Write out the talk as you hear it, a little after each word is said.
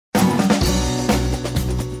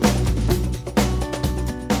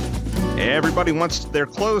Everybody wants their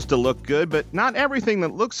clothes to look good, but not everything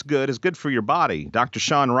that looks good is good for your body. Dr.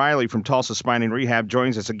 Sean Riley from Tulsa Spine and Rehab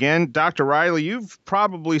joins us again. Dr. Riley, you've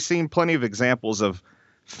probably seen plenty of examples of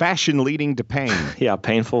fashion leading to pain. Yeah,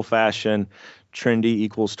 painful fashion, trendy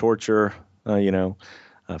equals torture,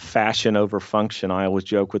 fashion over function. I always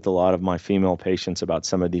joke with a lot of my female patients about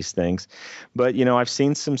some of these things. But, I've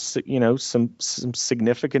seen some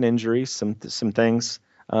significant injuries, some things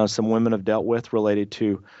some women have dealt with related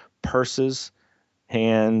to purses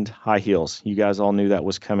and high heels. You guys all knew that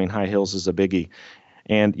was coming. High heels is a biggie.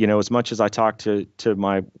 And, as much as I talk to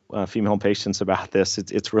my female patients about this,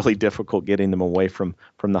 it's really difficult getting them away from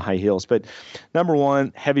the high heels. But number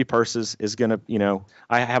one, heavy purses is going to,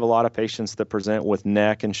 I have a lot of patients that present with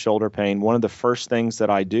neck and shoulder pain. One of the first things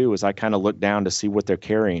that I do is I kind of look down to see what they're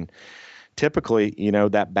carrying. Typically,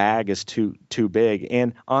 that bag is too big.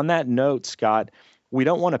 And on that note, Scott, we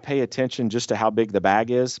don't want to pay attention just to how big the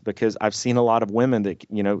bag is, because I've seen a lot of women that,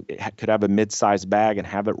 could have a mid-sized bag and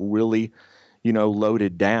have it really,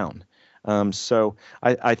 loaded down. So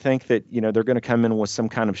I think that, they're going to come in with some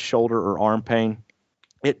kind of shoulder or arm pain.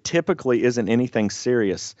 It typically isn't anything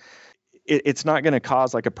serious. It's not going to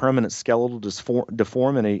cause like a permanent skeletal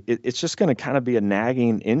deformity. It's just going to kind of be a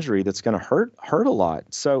nagging injury that's going to hurt a lot.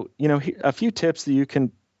 So, a few tips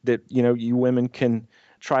that you women can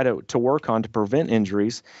try to work on to prevent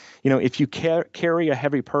injuries. If you carry a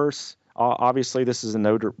heavy purse, obviously this is a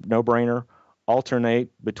no-brainer.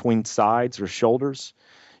 Alternate between sides or shoulders.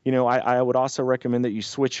 I would also recommend that you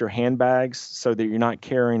switch your handbags so that you're not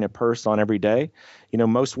carrying a purse on every day.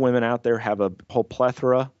 Most women out there have a whole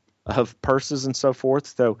plethora of purses and so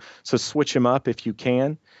forth. So switch them up if you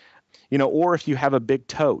can. Or if you have a big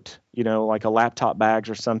tote, like a laptop bag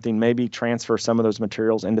or something, maybe transfer some of those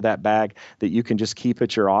materials into that bag that you can just keep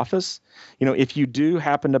at your office. If you do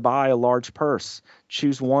happen to buy a large purse,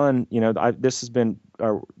 choose one, this has been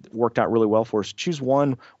worked out really well for us. Choose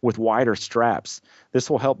one with wider straps. This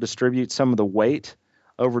will help distribute some of the weight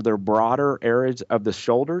over the broader areas of the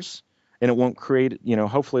shoulders, and it won't create,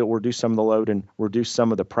 hopefully it will reduce some of the load and reduce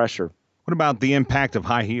some of the pressure. What about the impact of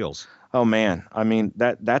high heels? Oh man, I mean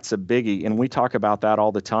that's a biggie, and we talk about that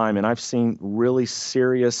all the time. And I've seen really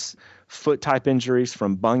serious foot type injuries,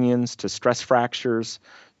 from bunions to stress fractures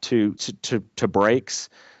to breaks,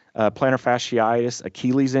 plantar fasciitis,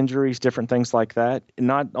 Achilles injuries, different things like that.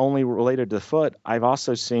 Not only related to the foot, I've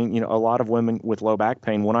also seen a lot of women with low back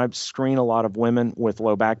pain. When I screen a lot of women with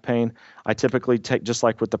low back pain, I typically take, just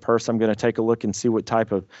like with the purse, I'm going to take a look and see what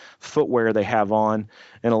type of footwear they have on.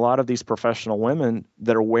 And a lot of these professional women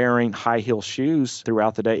that are wearing high heel shoes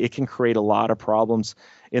throughout the day, it can create a lot of problems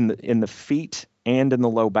in the feet and in the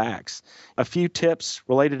low backs. A few tips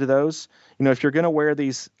related to those. If you're going to wear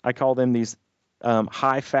these, I call them these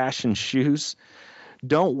high fashion shoes,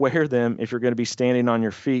 don't wear them if you're going to be standing on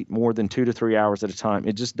your feet more than 2 to 3 hours at a time.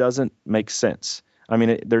 It just doesn't make sense. I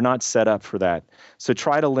mean, they're not set up for that. So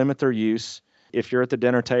try to limit their use. If you're at the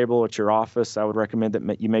dinner table at your office, I would recommend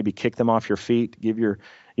that you maybe kick them off your feet, give your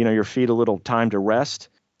feet a little time to rest.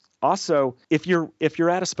 Also, if you're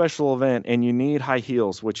at a special event and you need high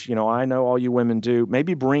heels, which, I know all you women do,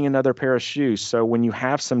 maybe bring another pair of shoes. So when you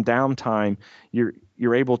have some downtime,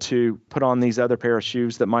 you're able to put on these other pair of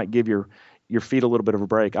shoes that might give your feet a little bit of a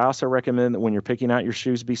break. I also recommend that when you're picking out your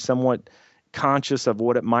shoes, be somewhat conscious of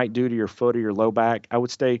what it might do to your foot or your low back. I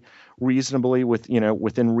would stay reasonably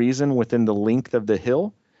within reason, within the length of the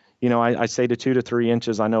heel. I say to 2 to 3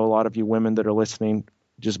 inches. I know a lot of you women that are listening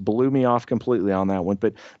just blew me off completely on that one,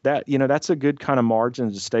 but that's a good kind of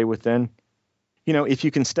margin to stay within. If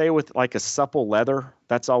you can stay with like a supple leather,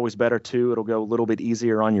 that's always better too. It'll go a little bit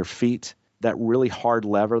easier on your feet. That really hard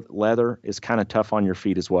leather is kind of tough on your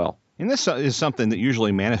feet as well. And this is something that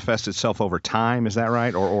usually manifests itself over time. Is that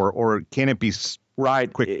right? Or can it be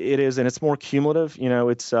right? Quick? It is, and it's more cumulative.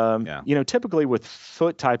 It's typically with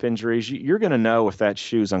foot type injuries, you're going to know if that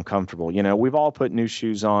shoe's uncomfortable. We've all put new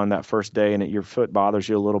shoes on that first day, and your foot bothers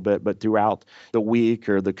you a little bit, but throughout the week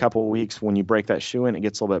or the couple of weeks when you break that shoe in, it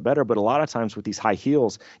gets a little bit better. But a lot of times with these high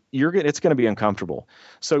heels, it's going to be uncomfortable.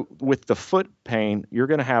 So with the foot pain, you're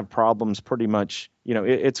going to have problems pretty much.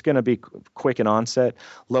 It's going to be quick in onset.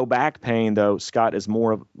 Low back pain, though, Scott, is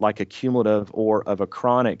more of like a cumulative or of a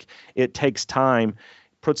chronic. It takes time,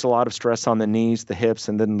 puts a lot of stress on the knees, the hips,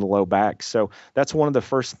 and then the low back. So that's one of the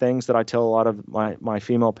first things that I tell a lot of my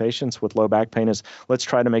female patients with low back pain is let's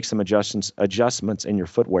try to make some adjustments in your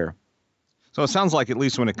footwear. So it sounds like, at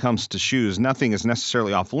least when it comes to shoes, nothing is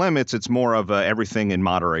necessarily off limits. It's more of a everything in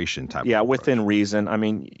moderation type. Yeah, of within reason. I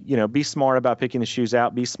mean, be smart about picking the shoes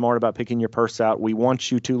out. Be smart about picking your purse out. We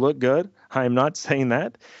want you to look good. I am not saying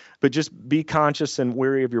that. But just be conscious and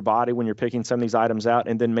wary of your body when you're picking some of these items out,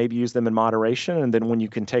 and then maybe use them in moderation. And then when you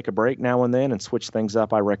can take a break now and then and switch things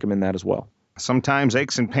up, I recommend that as well. Sometimes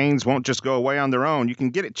aches and pains won't just go away on their own. You can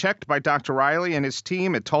get it checked by Dr. Riley and his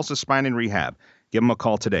team at Tulsa Spine and Rehab. Give them a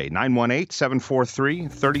call today,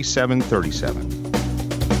 918-743-3737.